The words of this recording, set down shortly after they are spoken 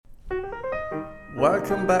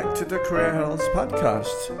Welcome back to the Career Heralds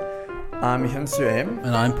podcast. I'm Hyun-Soo Im.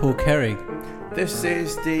 And I'm Paul Kerry. This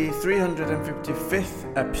is the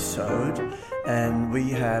 355th episode, and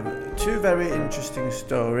we have two very interesting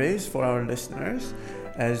stories for our listeners,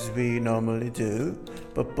 as we normally do.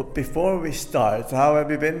 But before we start, how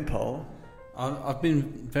have you been, Paul? I've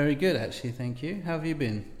been very good, actually, thank you. How have you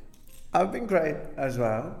been? I've been great as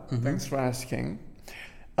well. Mm-hmm. Thanks for asking.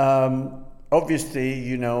 Obviously,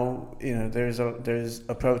 you know, there's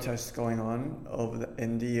a protest going on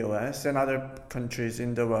in the US and other countries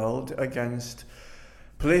in the world against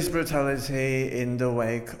police brutality in the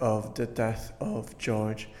wake of the death of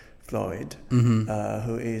George Floyd,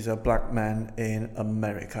 who is a black man in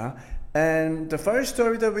America. And the first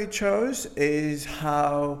story that we chose is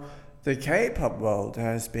how the K-pop world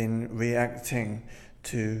has been reacting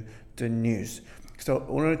to the news. 그래서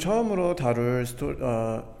오늘 처음으로 다룰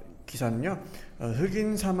기사는요,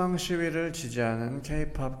 흑인 사망 시위를 지지하는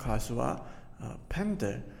K-pop 가수와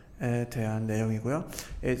팬들에 대한 내용이고요.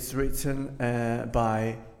 It's written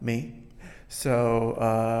by me.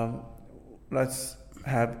 So let's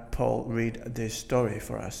have Paul read this story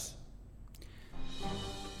for us.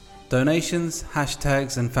 Donations,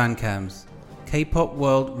 hashtags and fan cams. K-pop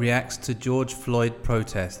world reacts to George Floyd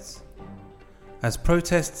protests. As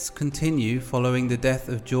protests continue following the death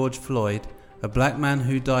of George Floyd, a black man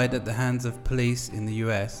who died at the hands of police in the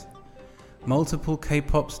US, multiple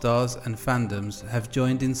K-pop stars and fandoms have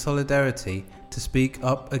joined in solidarity to speak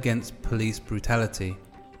up against police brutality.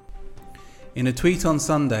 In a tweet on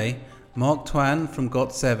Sunday, Mark Twain from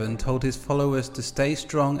GOT7 told his followers to stay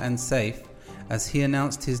strong and safe as he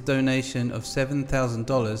announced his donation of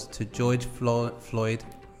 $7,000 to George Floyd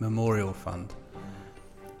Memorial Fund.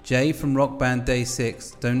 Jay from rock band Day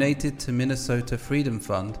 6 donated to Minnesota Freedom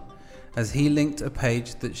Fund as he linked a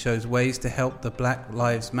page that shows ways to help the Black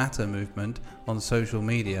Lives Matter movement on social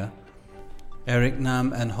media. Eric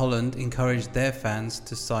Nam and Holland encouraged their fans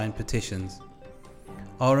to sign petitions.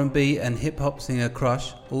 R&B and hip-hop singer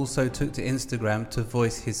Crush also took to Instagram to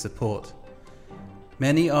voice his support.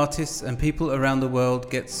 Many artists and people around the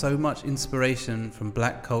world get so much inspiration from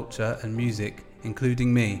black culture and music,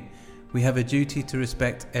 including me. We have a duty to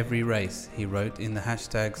respect every race, he wrote in the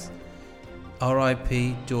hashtags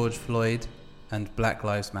RIP George Floyd and Black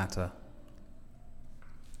Lives Matter.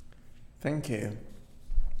 Thank you.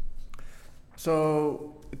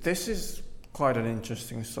 So this is quite an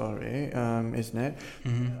interesting story, isn't it?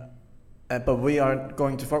 Mm-hmm. But we are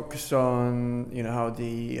going to focus on, how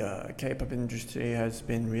the K-pop industry has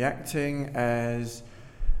been reacting, as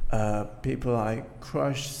people like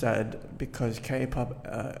Crush said, because K-pop,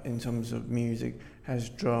 in terms of music, has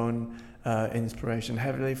drawn inspiration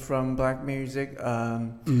heavily from black music.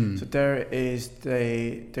 So there's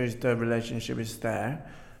the relationship is there.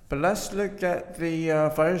 But let's look at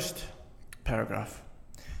the first paragraph.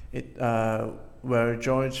 Where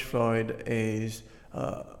George Floyd is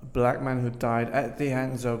a black man who died at the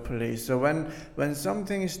hands of police. So when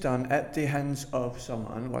something is done at the hands of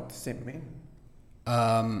someone, what does it mean?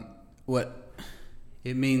 What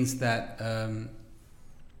it means that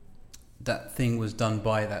that thing was done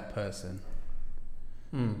by that person,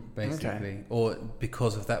 basically, okay. Or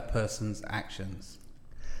because of that person's actions.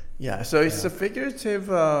 Yeah, so it's a figurative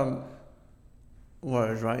word,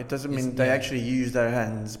 right? It doesn't mean they actually use their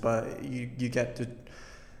hands, but you get the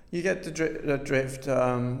drift.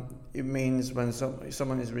 It means when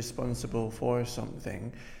someone is responsible for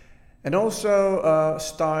something. And also,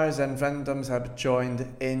 stars and fandoms have joined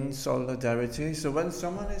in solidarity. So when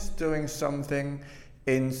someone is doing something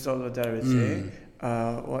in solidarity,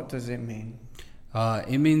 what does it mean?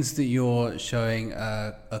 It means that you're showing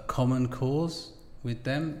a common cause with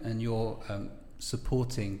them, and you're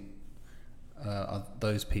supporting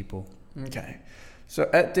those people. Okay. So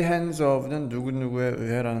at the hands of는 누구누구에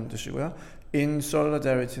의해라는 뜻이고요. In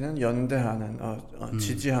solidarity는 연대하는,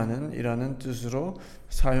 지지하는 이라는 뜻으로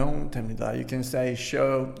사용됩니다. You can say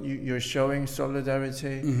you're showing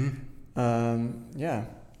solidarity. Yeah.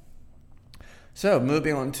 So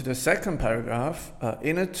moving on to the second paragraph.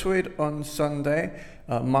 In a tweet on Sunday,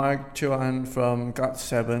 Mark Twain from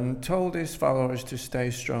GOT7 told his followers to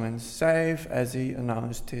stay strong and safe as he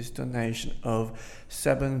announced his donation of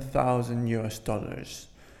 $7,000.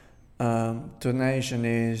 Donation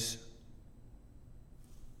is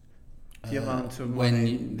the amount of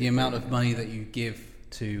money. The amount of money that you give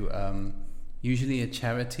to usually a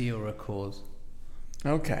charity or a cause.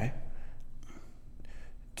 Okay.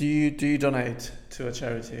 Do you donate to a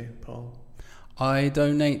charity, Paul? I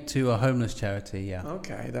donate to a homeless charity, yeah.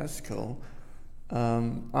 Okay, that's cool.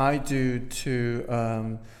 I do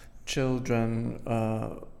to children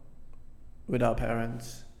without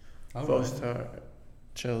parents, foster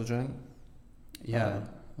children. Yeah.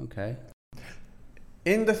 Okay.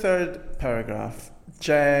 In the third paragraph,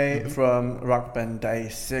 Jay from rock band Day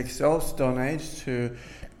 6 also donates to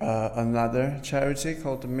another charity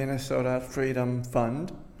called the Minnesota Freedom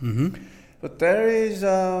Fund. But there is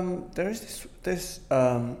this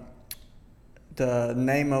the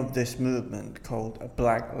name of this movement called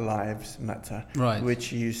Black Lives Matter, right,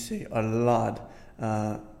 which you see a lot,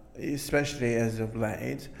 especially as of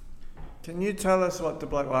late. Can you tell us what the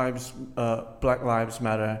Black Lives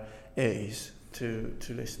Matter is to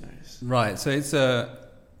listeners? Right. So it's a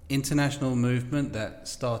international movement that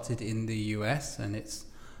started in the US, and it's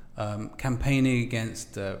campaigning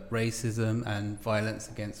against racism and violence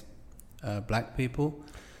against black people.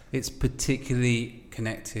 It's particularly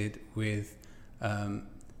connected with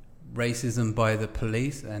racism by the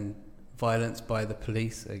police and violence by the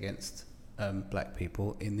police against black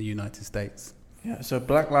people in the United States. Yeah, so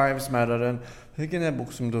Black Lives Matter은 흑인의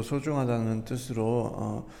목숨도 소중하다는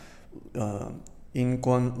뜻으로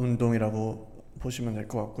인권 운동이라고 보시면 될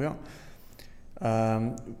것 같고요.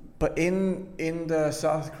 But in the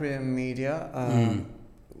South Korean media,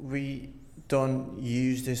 we don't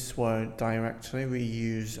use this word directly. We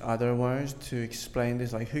use other words to explain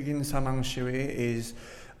this. Like 흑인 사망 시위 is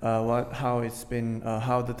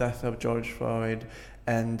how the death of George Floyd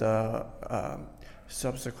and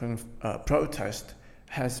subsequent protest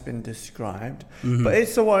has been described. But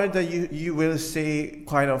it's a word that you will see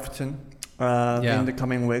quite often in the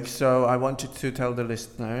coming weeks. So I wanted to tell the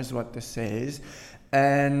listeners what this is.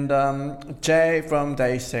 And Jay from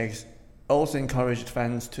Day 6 also encouraged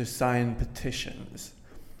fans to sign petitions,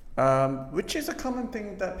 which is a common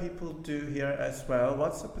thing that people do here as well.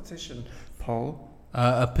 What's a petition, Paul?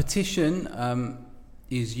 A petition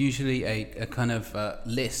is usually a kind of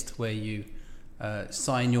list where you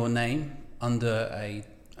sign your name under a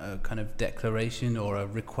kind of declaration or a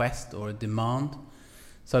request or a demand.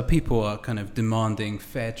 So people are kind of demanding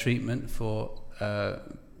fair treatment for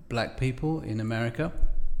black people in America.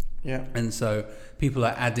 Yeah. And so people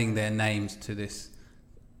are adding their names to this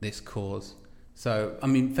cause. So, I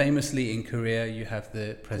mean, famously in Korea, you have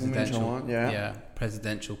the presidential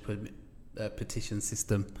petition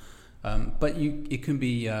system. But it can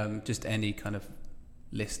be just any kind of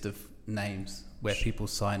list of names where people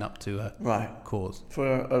sign up to a cause. For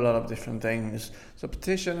a lot of different things. So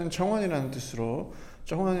petition은 청원이라는 뜻으로,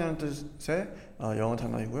 청원이라는 뜻의 영어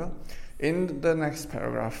단어이고요. In the next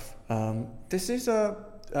paragraph, this is a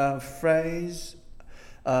phrase,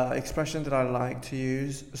 expression that I like to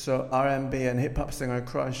use. So R&B and hip-hop singer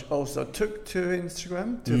Crush also took to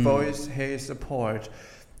Instagram to voice his support.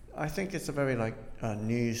 I think it's a very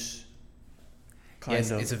news kind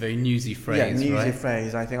of. It's a very newsy phrase. Yeah, newsy right?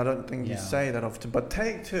 phrase. I don't think you say that often. But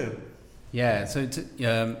take two. Yeah. So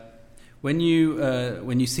when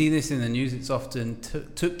you see this in the news, it's often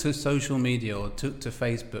took to social media or took to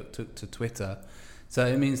Facebook, took to Twitter. So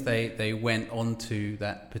it means they went onto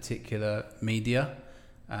that particular media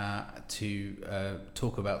to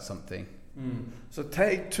talk about something. So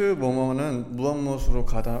take to 뭐뭐는 무엇으로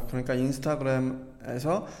가다. 그러니까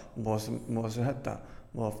인스타그램에서 무엇을 했다.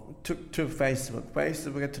 뭐 took to Facebook,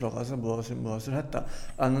 Facebook에 들어가서 무엇을 했다.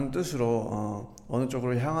 라는 뜻으로 어느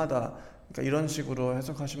쪽으로 향하다. 그러니까 이런 식으로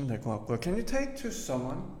해석하시면 될 것 같고요. Can you take to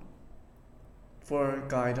someone for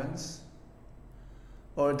guidance?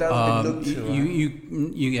 Or that would be look to.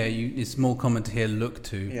 It's more common to hear look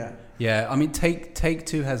to. Yeah. Yeah. I mean, take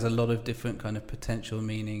to has a lot of different kind of potential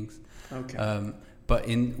meanings. Okay. But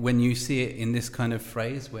when you see it in this kind of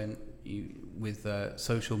phrase, when you with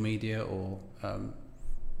social media or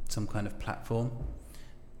some kind of platform,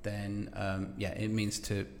 then it means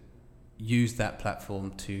to use that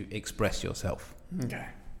platform to express yourself. Okay.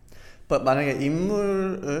 But 만약에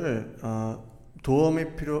인물을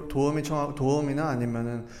도움이나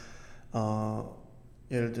아니면은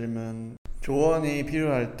예를 들면 조언이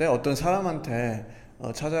필요할 때 어떤 사람한테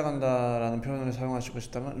찾아간다라는 표현을 사용하시고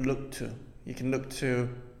싶다면 look to. You can look to,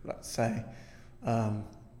 let's say,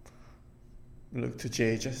 look to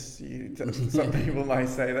Jesus. Some people might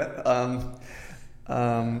say that.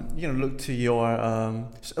 Look to your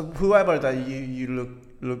whoever that you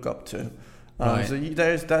look up to. Right. So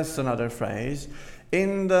that's another phrase.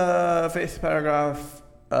 In the fifth paragraph,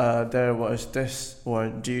 there was this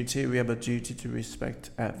word duty. We have a duty to respect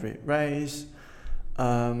every race.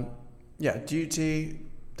 Duty.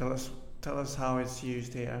 Tell us how it's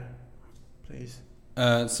used here, please.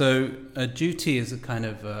 So a duty is a kind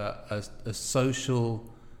of a social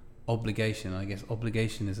obligation. I guess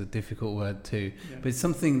obligation is a difficult word too, but it's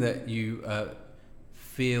something that you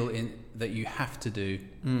feel that you have to do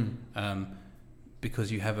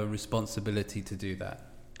because you have a responsibility to do that.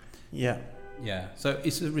 Yeah. Yeah, so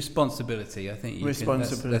it's a responsibility. I think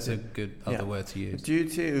that's a good other word to use.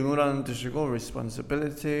 Duty, 의무라는 뜻이고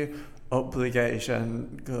responsibility,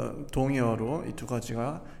 obligation, 그 동의어로 이 두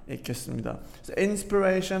가지가 있겠습니다. So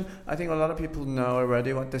inspiration, I think a lot of people know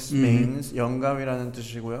already what this means. 영감이라는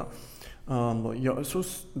뜻이고요.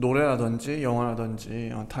 노래라든지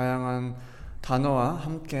영화라든지 다양한 단어와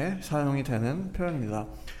함께 사용이 되는 표현입니다.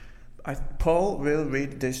 Paul will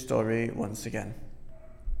read this story once again.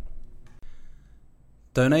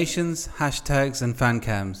 Donations, hashtags and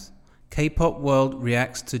fancams. K-pop world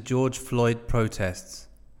reacts to George Floyd protests.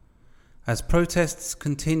 As protests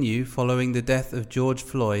continue following the death of George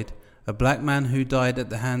Floyd, a black man who died at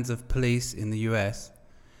the hands of police in the US,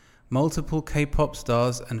 multiple K-pop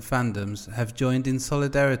stars and fandoms have joined in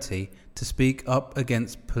solidarity to speak up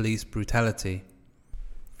against police brutality.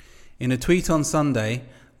 In a tweet on Sunday,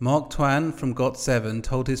 Mark Twain from GOT7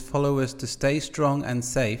 told his followers to stay strong and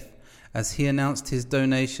safe as he announced his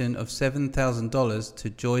donation of $7,000 to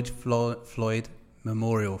George Floyd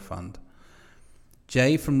Memorial Fund.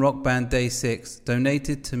 Jay from rock band Day 6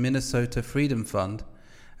 donated to Minnesota Freedom Fund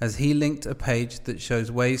as he linked a page that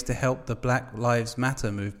shows ways to help the Black Lives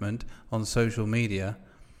Matter movement on social media.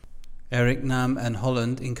 Eric Nam and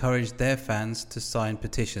Holland encouraged their fans to sign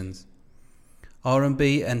petitions.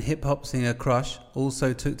 R&B and hip-hop singer Crush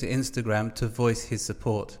also took to Instagram to voice his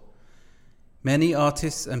support. Many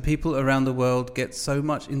artists and people around the world get so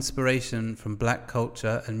much inspiration from black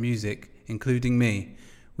culture and music, including me.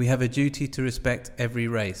 We have a duty to respect every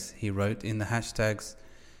race, he wrote in the hashtags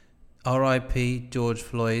RIP George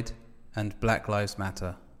Floyd and Black Lives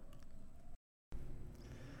Matter.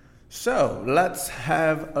 So let's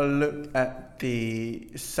have a look at the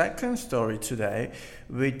second story today,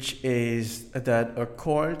 which is that a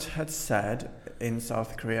court had said in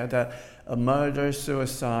South Korea that a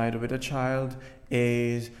murder-suicide with a child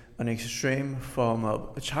is an extreme form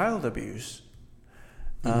of child abuse.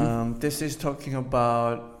 This is talking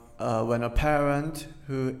about when a parent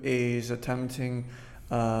who is attempting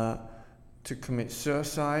to commit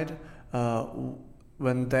suicide,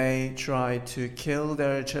 when they try to kill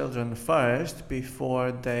their children first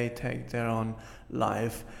before they take their own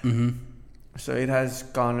life. So it has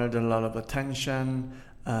garnered a lot of attention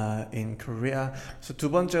in Korea. So 두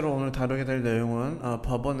번째로 오늘 다루게 될 내용은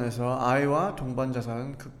법원에서 아이와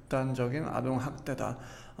동반자살은 극단적인 아동학대다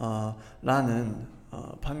라는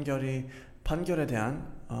판결에 대한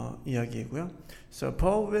이야기이고요. So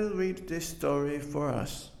Paul will read this story for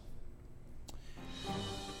us.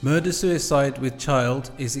 Murder-suicide with child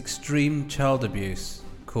is extreme child abuse,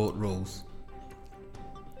 court rules.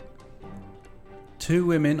 2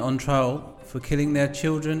 women on trial for killing their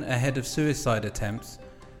children ahead of suicide attempts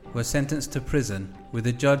were sentenced to prison, with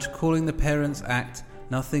a judge calling the parents' act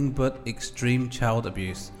nothing but extreme child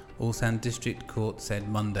abuse, Ulsan District Court said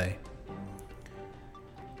Monday.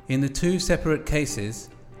 In the 2 separate cases,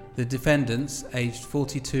 the defendants, aged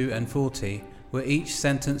 42 and 40, were each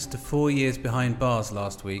sentenced to 4 years behind bars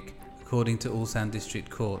last week, according to Ulsan District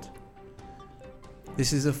Court.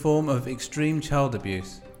 This is a form of extreme child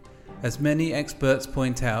abuse. As many experts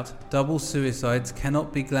point out, double suicides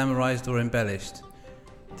cannot be glamorized or embellished.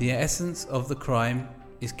 The essence of the crime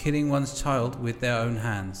is killing one's child with their own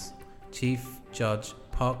hands, Chief Judge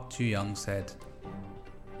Park Ju-young said.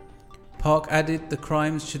 Park added the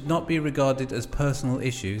crimes should not be regarded as personal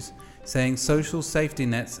issues, saying social safety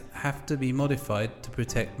nets have to be modified to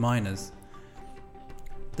protect minors.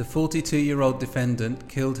 The 42-year-old defendant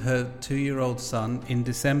killed her 2-year-old son in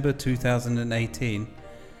December 2018,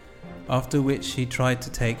 after which she tried to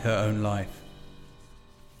take her own life.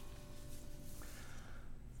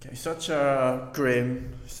 Okay, such a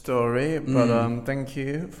grim story, but thank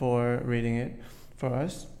you for reading it for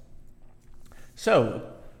us. So,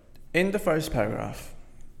 in the first paragraph,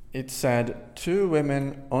 it said 2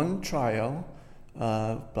 women on trial,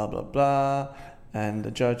 blah blah blah, and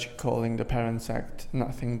the judge calling the parents' act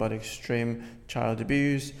nothing but extreme child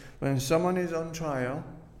abuse. When someone is on trial,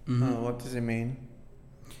 what does it mean?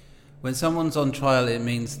 When someone's on trial, it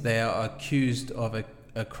means they are accused of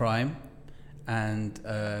a crime, and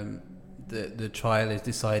the trial is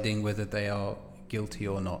deciding whether they are guilty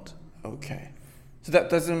or not. Okay, so that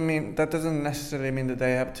doesn't necessarily mean that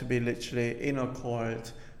they have to be literally in a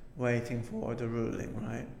court waiting for the ruling,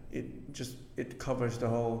 right? It covers the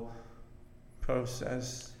whole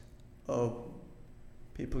process of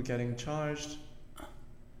people getting charged.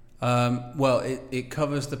 Well, it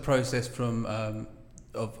covers the process from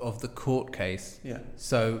of the court case. Yeah.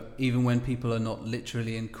 So even when people are not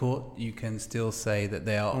literally in court, you can still say that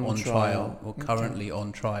they are on trial or currently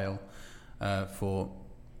on trial for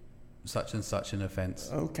such and such an offence.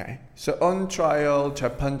 Okay. So on trial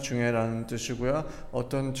재판 중에라는 뜻이고요.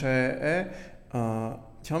 어떤 죄에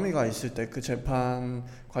혐의가 있을 때 그 재판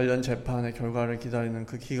관련 재판의 결과를 기다리는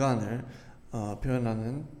그 기간을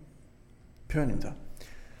표현하는 표현입니다.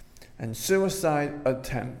 And suicide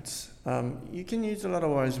attempts. You can use a lot of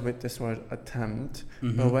words with this word attempt,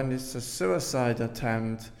 but when it's a suicide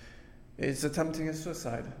attempt, it's attempting a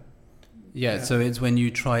suicide. Yeah, so it's when you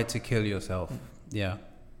try to kill yourself. Yeah.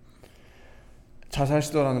 자살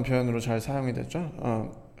시도라는 표현으로 잘 사용이 되죠.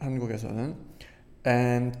 한국에서는.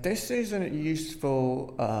 And this is a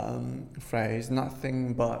useful phrase,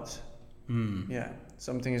 nothing but. Yeah,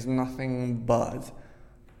 something is nothing but.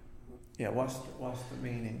 Yeah, what's the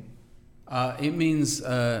meaning? It means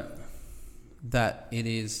that it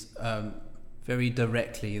is very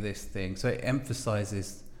directly this thing. So it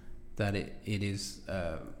emphasizes that it is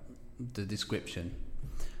the description.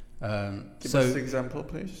 Give us an example,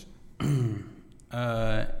 please.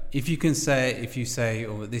 If you say,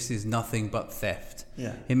 oh, this is nothing but theft,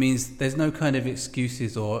 yeah. It means there's no kind of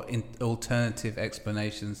excuses or alternative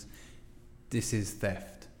explanations. This is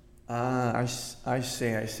theft. I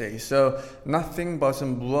see. So nothing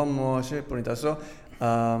but은 무엇일 뿐이다. So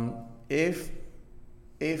if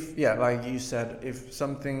yeah, like you said, if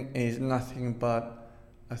something is nothing but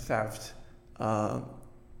a theft,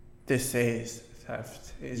 this is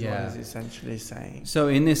theft is what it's essentially saying. So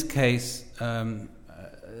in this case,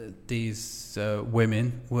 these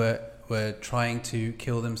women were trying to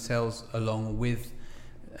kill themselves along with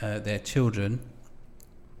their children.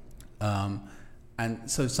 And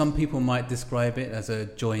so some people might describe it as a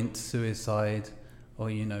joint suicide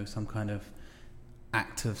or, some kind of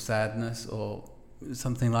act of sadness or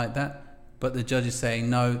something like that. But the judge is saying,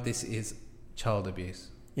 no, this is child abuse.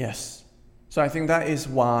 Yes. So I think that is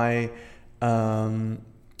why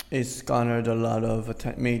it's garnered a lot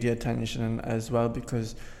of media attention as well,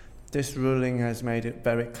 because this ruling has made it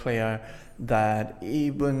very clear that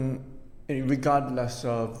even regardless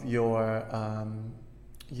of your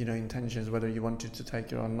intentions, whether you wanted to take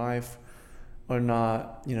your own life or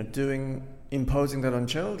not, imposing that on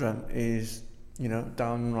children is,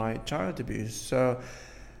 downright child abuse. So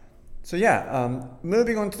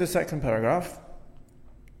moving on to the second paragraph.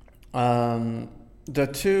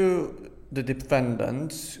 The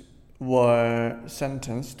defendants were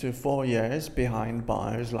sentenced to 4 years behind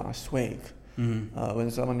bars last week. When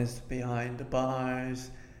someone is behind the bars,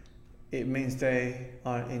 it means they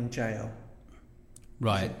are in jail.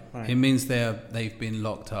 Right. It means they've been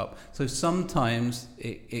locked up. So sometimes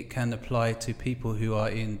it can apply to people who are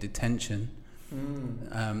in detention,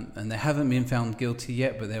 and they haven't been found guilty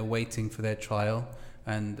yet, but they're waiting for their trial,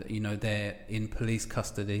 and they're in police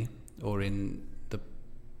custody or in the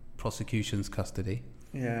prosecution's custody.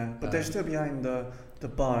 Yeah, but they're still behind the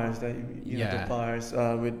bars. The bars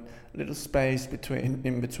with little space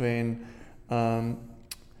in between.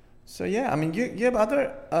 So yeah, I mean, you have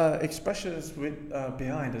other expressions with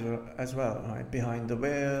behind as well, right? Behind the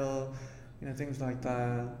wheel, things like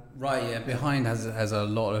that. Right, yeah. Behind has a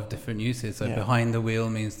lot of different uses. So behind the wheel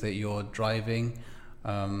means that you're driving,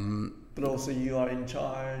 but also you are in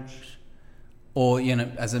charge. Or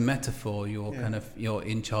as a metaphor, you're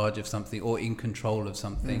in charge of something or in control of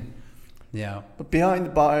something. Yeah. But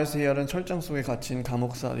behind bars here는 철장 속에 갇힌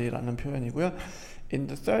감옥살이라는 표현이고요. In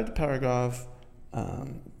the third paragraph.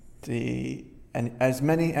 And as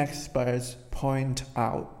many experts point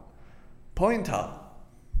out.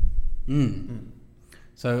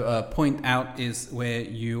 So point out is where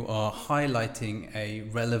you are highlighting a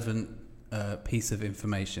relevant piece of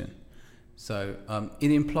information. So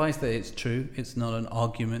it implies that it's true. It's not an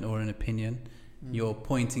argument or an opinion. You're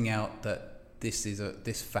pointing out that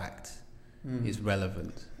this fact is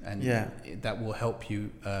relevant, and that will help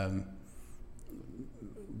you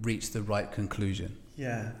reach the right conclusion.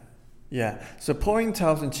 Yeah. So point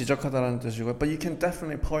out은 지적하다라는 뜻이고, but you can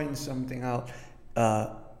definitely point something out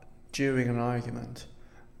during an argument.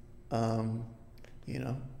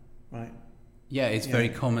 Right? Yeah, it's very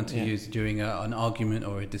common to use during an argument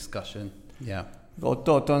or a discussion. Yeah.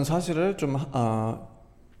 어떤 사실을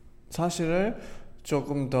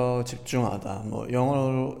조금 더 집중하다. 뭐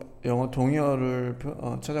영어 동의어를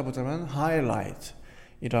찾아보자면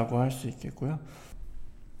highlight이라고 할 수 있겠고요.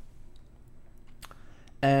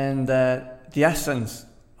 And the essence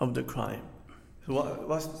of the crime.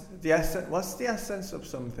 What's the essence of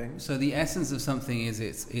something? So the essence of something is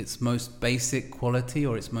its most basic quality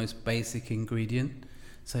or its most basic ingredient.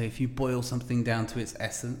 So if you boil something down to its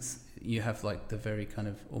essence, you have like the very kind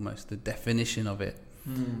of almost the definition of it.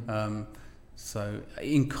 So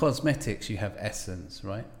in cosmetics, you have essence,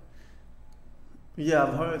 right? Yeah,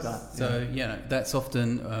 I've heard that. So that's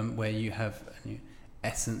often where you have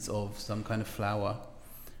essence of some kind of flower,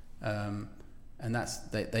 and that's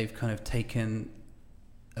they've kind of taken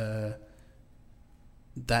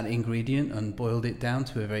that ingredient and boiled it down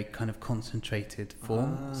to a very kind of concentrated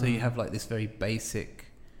form. So you have like this very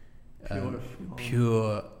basic,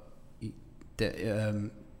 pure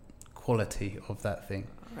quality of that thing.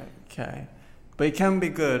 Okay, but it can be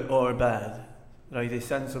good or bad. Like the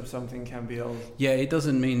sense of something can be all. Yeah, it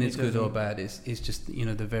doesn't mean it's good or bad. It's just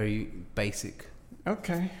the very basic.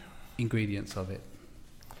 Okay. Ingredients of it.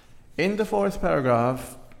 In the fourth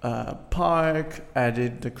paragraph, Park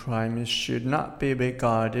added the crimes should not be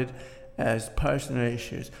regarded as personal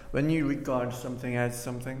issues. When you regard something as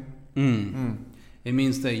something, it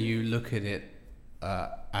means that you look at it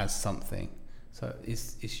as something. So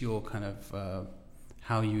it's your kind of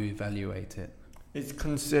how you evaluate it. Is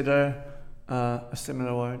consider a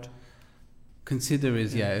similar word? Consider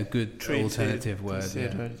is a good alternative word.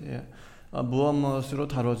 Considered, 무엇 무엇으로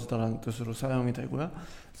다뤄지다라는 뜻으로 사용이 되고요.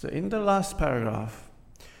 So in the last paragraph,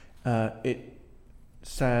 it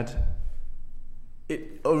said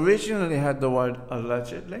it originally had the word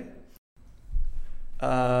allegedly.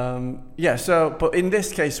 But in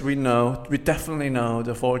this case, we definitely know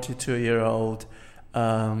the 42-year-old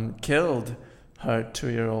killed her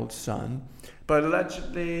 2-year-old son. But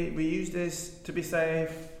allegedly, we use this to be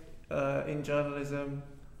safe in journalism.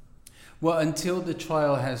 Well, until the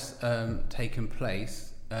trial has taken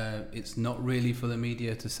place, it's not really for the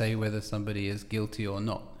media to say whether somebody is guilty or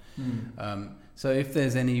not. So if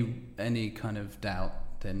there's any kind of doubt,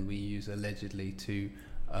 then we use allegedly to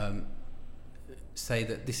say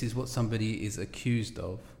that this is what somebody is accused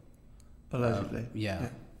of. Allegedly. Yeah.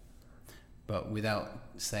 But without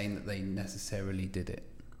saying that they necessarily did it.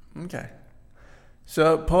 Okay.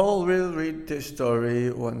 So Paul will read this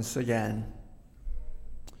story once again.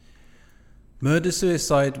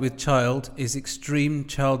 Murder-suicide with child is extreme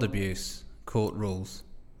child abuse, court rules.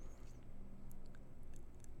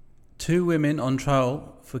 2 women on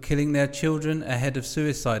trial for killing their children ahead of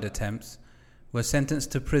suicide attempts were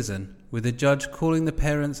sentenced to prison, with a judge calling the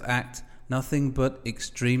parents' act nothing but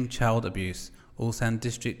extreme child abuse, Ulsan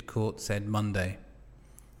District Court said Monday.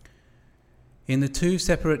 In the 2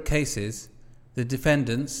 separate cases, the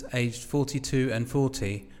defendants, aged 42 and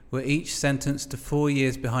 40, were each sentenced to 4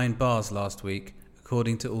 years behind bars last week,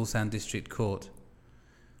 according to Ulsan District Court.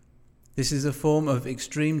 This is a form of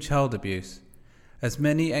extreme child abuse. As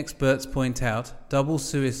many experts point out, double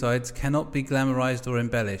suicides cannot be glamorized or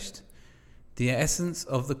embellished. The essence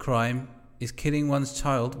of the crime is killing one's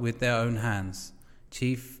child with their own hands,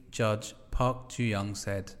 Chief Judge Park Ju-young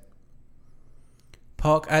said.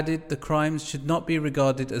 Park added the crimes should not be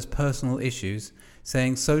regarded as personal issues,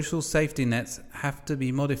 saying social safety nets have to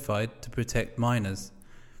be modified to protect minors.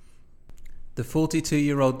 The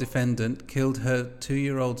 42-year-old defendant killed her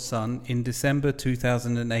 2-year-old son in December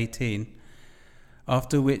 2018,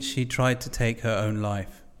 after which she tried to take her own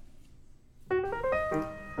life.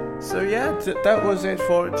 So that was it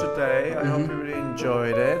for today. I hope you really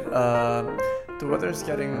enjoyed it. The weather's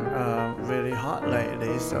getting really hot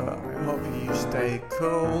lately, so I hope you stay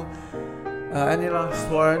cool. Any last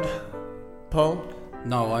word, Paul?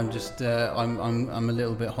 No, I'm just I'm a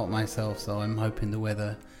little bit hot myself, so I'm hoping the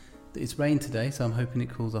weather. It's rained today, so I'm hoping it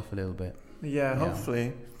cools off a little bit. Yeah,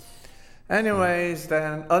 hopefully. Anyways,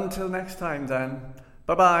 then until next time, then.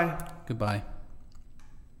 Bye-bye. Goodbye.